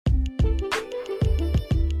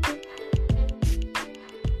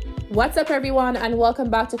What's up, everyone, and welcome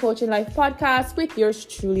back to Coaching Life Podcast with yours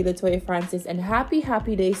truly, Latoya Francis, and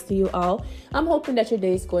happy days to you all. I'm hoping that your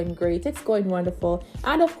day is going great, it's going wonderful,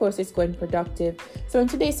 and of course, it's going productive. So in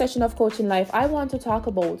today's session of Coaching Life, I want to talk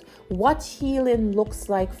about what healing looks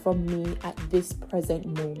like for me at this present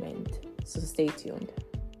moment. So stay tuned.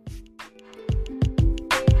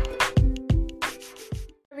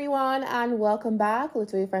 Everyone, and welcome back.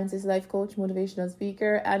 Latoya Francis, life coach, motivational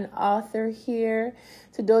speaker, and author here.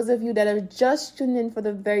 To those of you that are just tuned in for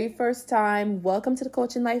the very first time, welcome to the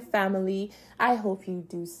Coaching Life family. I hope you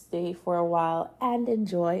do stay for a while and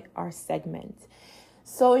enjoy our segment.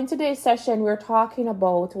 So in today's session, we're talking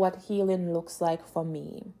about what healing looks like for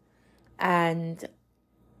me. And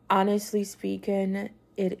honestly speaking,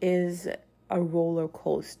 it is a roller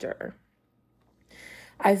coaster.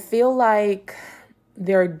 I feel like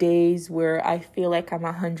there are days where I feel like I'm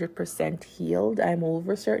 100% healed. I'm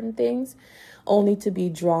over certain things, only to be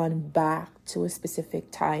drawn back to a specific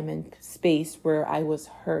time and space where I was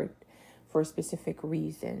hurt for specific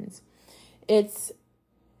reasons. It's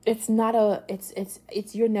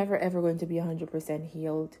you're never ever going to be 100%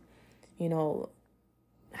 healed. You know,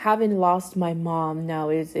 having lost my mom now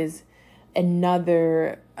is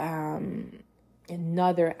another added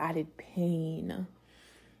pain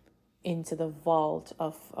into the vault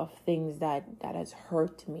of things that has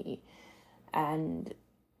hurt me. And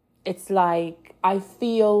it's like I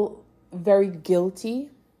feel very guilty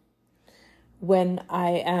when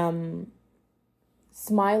I am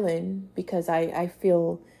smiling, because I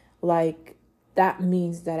feel like that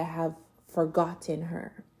means that I have forgotten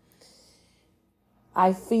her.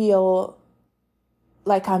 I feel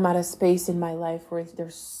like I'm at a space in my life where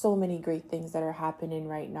there's so many great things that are happening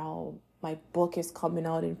right now. My book is coming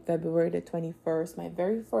out in February the 21st. My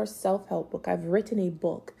very first self-help book. I've written a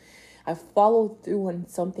book. I've followed through on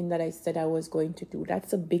something that I said I was going to do.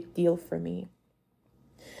 That's a big deal for me,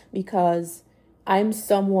 because I'm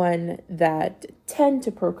someone that tend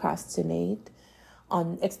to procrastinate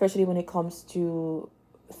especially when it comes to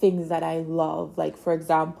things that I love. Like, for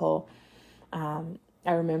example, I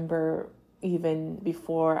remember even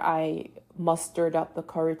before I mustered up the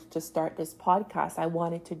courage to start this podcast, I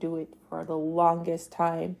wanted to do it for the longest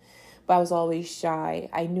time, but I was always shy.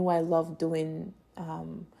 I knew I loved doing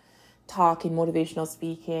talking, motivational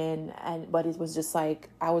speaking, but it was just like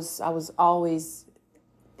I was always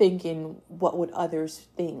thinking, what would others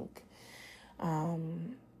think?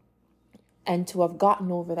 And to have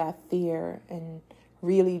gotten over that fear and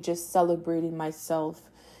really just celebrating myself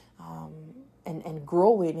and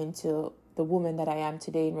growing into the woman that I am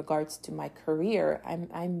today in regards to my career,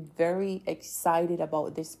 I'm very excited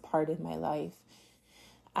about this part in my life.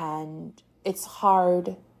 And it's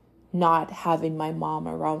hard not having my mom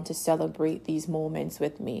around to celebrate these moments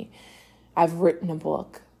with me. I've written a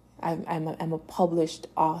book. I'm a published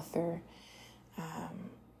author.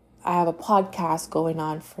 I have a podcast going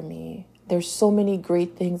on for me. There's so many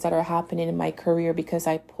great things that are happening in my career because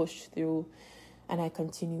I pushed through and I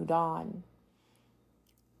continued on.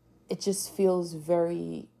 It just feels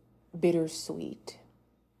very bittersweet.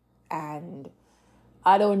 And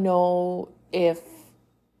I don't know if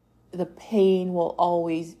the pain will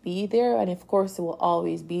always be there. And of course it will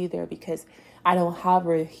always be there because I don't have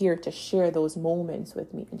her here to share those moments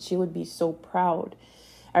with me. And she would be so proud.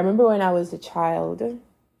 I remember when I was a child,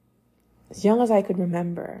 as young as I could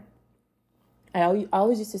remember, I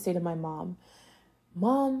always used to say to my mom,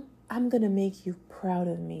 I'm going to make you proud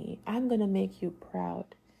of me. I'm going to make you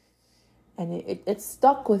proud. And it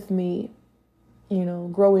stuck with me,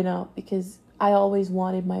 growing up, because I always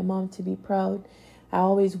wanted my mom to be proud. I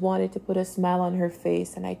always wanted to put a smile on her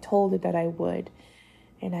face, and I told her that I would.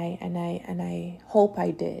 And I hope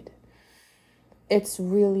I did. It's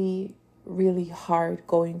really, really hard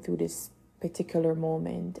going through this particular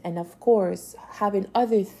moment. And of course, having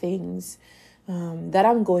other things that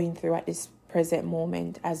I'm going through at this present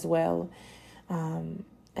moment as well. And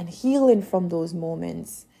healing from those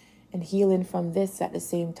moments and healing from this at the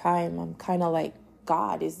same time. I'm kind of like,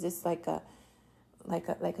 God, is this like a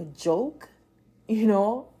joke?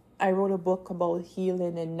 I wrote a book about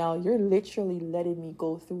healing, and now you're literally letting me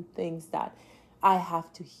go through things that I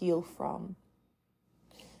have to heal from.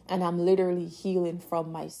 And I'm literally healing from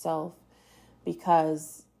myself,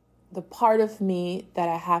 because the part of me that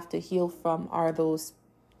I have to heal from are those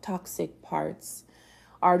toxic parts,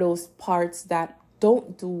 are those parts that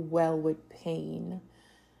don't do well with pain,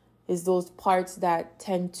 is those parts that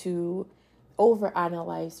tend to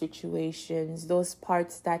overanalyze situations, those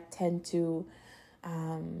parts that tend to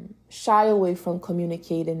shy away from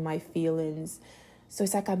communicating my feelings. So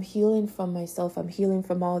it's like I'm healing from myself. I'm healing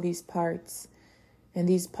from all these parts. And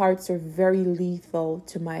these parts are very lethal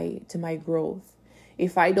to my growth.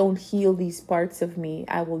 If I don't heal these parts of me,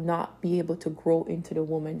 I will not be able to grow into the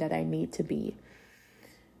woman that I need to be.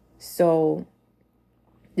 So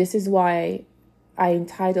this is why I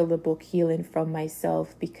entitled the book Healing from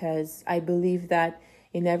Myself, because I believe that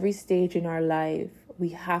in every stage in our life, we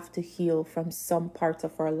have to heal from some parts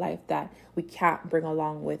of our life that we can't bring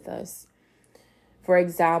along with us. For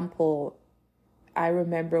example, I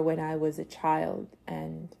remember when I was a child,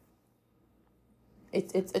 and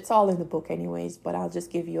it's all in the book anyways, but I'll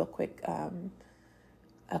just give you a quick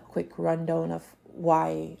rundown of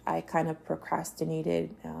why I kind of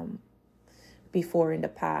procrastinated before in the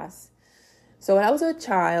past. So when I was a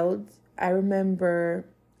child, I remember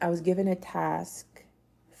I was given a task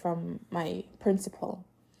from my principal,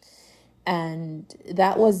 and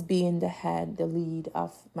that was being the lead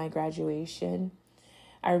of my graduation.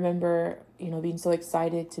 I remember, being so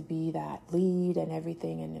excited to be that lead and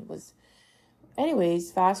everything. And it was,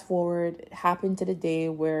 anyways, fast forward, it happened to the day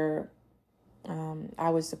where I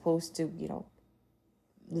was supposed to,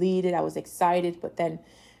 lead it. I was excited, but then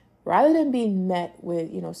rather than being met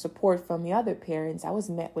with, support from the other parents, I was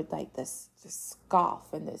met with like this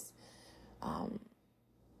scoff and this,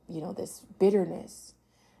 this bitterness.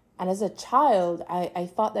 And as a child, I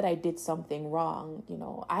thought that I did something wrong.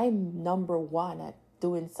 I'm number one at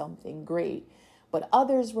doing something great, but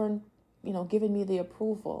others weren't, giving me the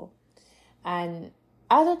approval. And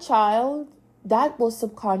as a child, that will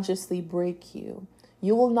subconsciously break you.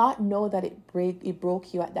 You will not know that it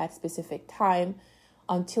broke you at that specific time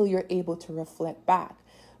until you're able to reflect back.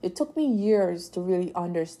 It took me years to really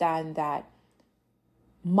understand that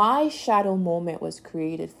my shadow moment was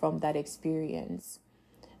created from that experience.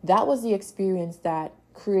 That was the experience that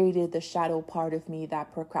created the shadow part of me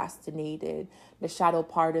that procrastinated, the shadow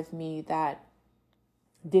part of me that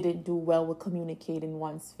didn't do well with communicating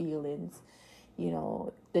one's feelings,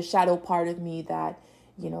 the shadow part of me that,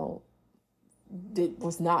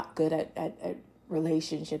 was not good at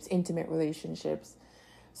relationships, intimate relationships.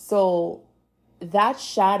 So that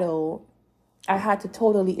shadow, I had to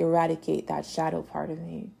totally eradicate that shadow part of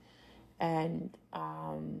me. And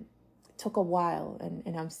it took a while,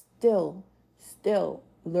 and I'm still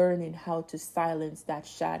learning how to silence that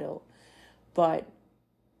shadow. But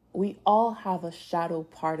we all have a shadow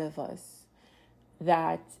part of us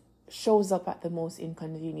that shows up at the most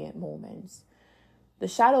inconvenient moments. The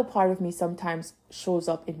shadow part of me sometimes shows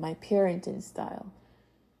up in my parenting style.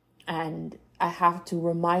 And I have to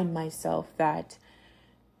remind myself that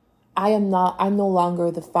I'm no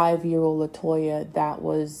longer the 5-year-old Latoya that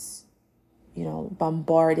was,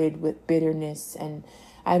 bombarded with bitterness. And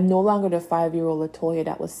I'm no longer the 5-year-old Latoya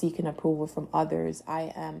that was seeking approval from others.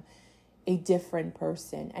 I am a different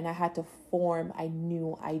person, and I had to form a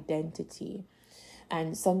new identity.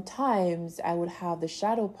 And sometimes I would have the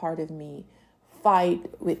shadow part of me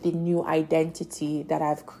fight with the new identity that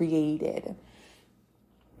I've created.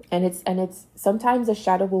 And it's sometimes the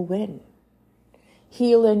shadow will win.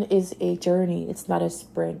 Healing is a journey. It's not a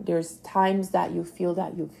sprint. There's times that you feel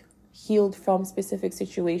that you've healed from specific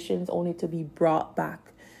situations only to be brought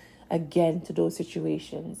back again to those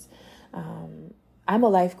situations. I'm a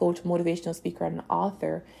life coach, motivational speaker, and an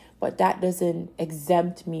author, but that doesn't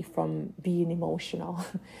exempt me from being emotional.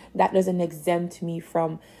 That doesn't exempt me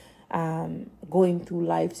from going through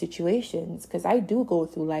life situations, because I do go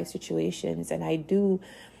through life situations, and I do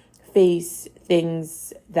face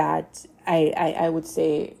things that I would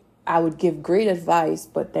say I would give great advice,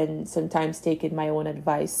 but then sometimes taking my own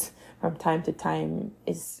advice from time to time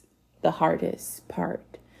is the hardest part.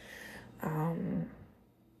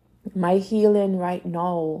 My healing right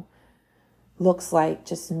now looks like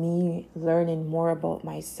just me learning more about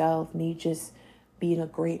myself, me just being a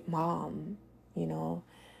great mom,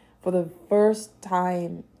 For the first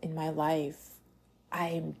time in my life, I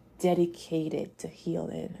am dedicated to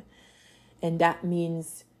healing. And that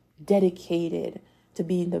means dedicated to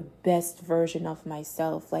being the best version of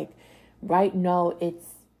myself. Like right now,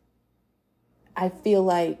 I feel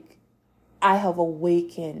like I have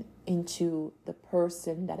awakened into the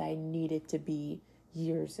person that I needed to be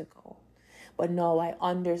years ago. But no, I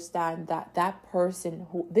understand that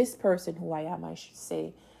this person who I am, I should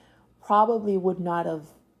say, probably would not have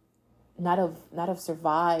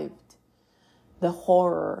survived the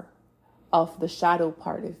horror of the shadow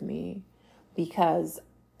part of me, because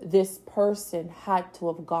this person had to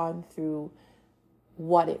have gone through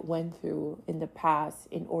what it went through in the past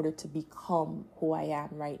in order to become who I am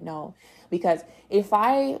right now. Because if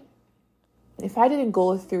I didn't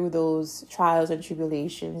go through those trials and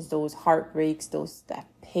tribulations, those heartbreaks, that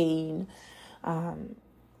pain,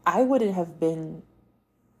 I wouldn't have been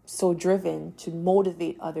so driven to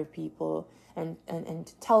motivate other people and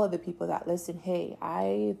to tell other people that, listen, hey,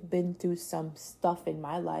 I've been through some stuff in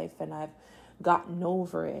my life and I've gotten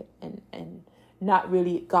over it, and not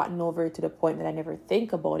really gotten over it to the point that I never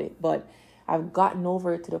think about it, but I've gotten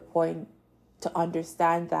over it to the point to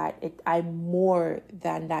understand that I'm more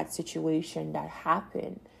than that situation that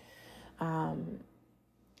happened.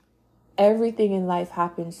 Everything in life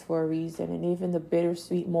happens for a reason, and even the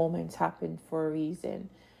bittersweet moments happen for a reason.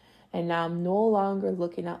 And now I'm no longer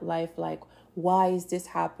looking at life like, why is this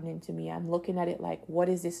happening to me? I'm looking at it like, what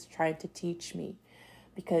is this trying to teach me?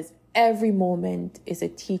 Because every moment is a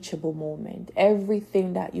teachable moment.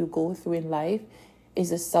 Everything that you go through in life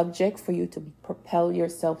is a subject for you to propel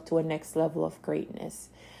yourself to a next level of greatness.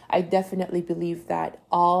 I definitely believe that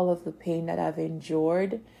all of the pain that I've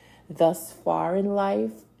endured thus far in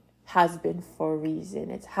life has been for a reason.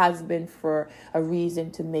 It has been for a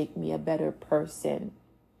reason to make me a better person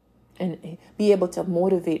and be able to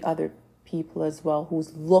motivate other people as well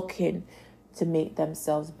who's looking to make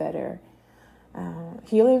themselves better.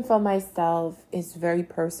 Healing for myself is very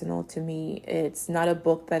personal to me. It's not a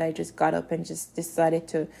book that I just got up and just decided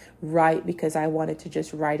to write because I wanted to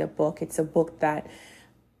just write a book. It's a book that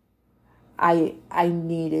I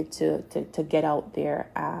needed to get out there.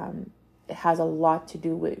 It has a lot to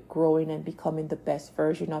do with growing and becoming the best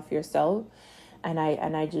version of yourself. And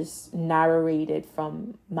I just narrated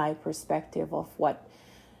from my perspective of what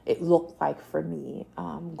it looked like for me,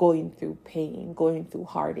 going through pain, going through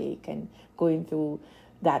heartache, and going through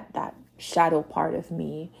that shadow part of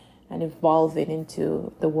me and evolving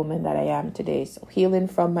into the woman that I am today. So healing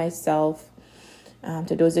from myself,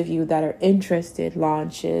 to those of you that are interested,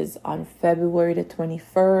 launches on February the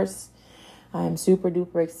 21st. I'm super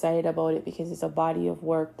duper excited about it because it's a body of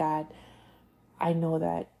work that I know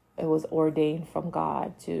that it was ordained from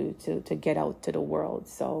God to get out to the world.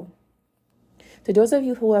 So to those of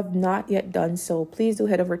you who have not yet done so, please do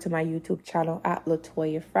head over to my YouTube channel at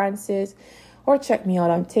Latoya Francis, or check me out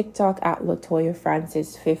on TikTok at Latoya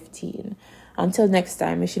Francis 15. Until next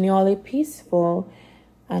time, wishing you all a peaceful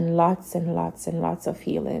and lots of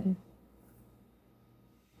healing.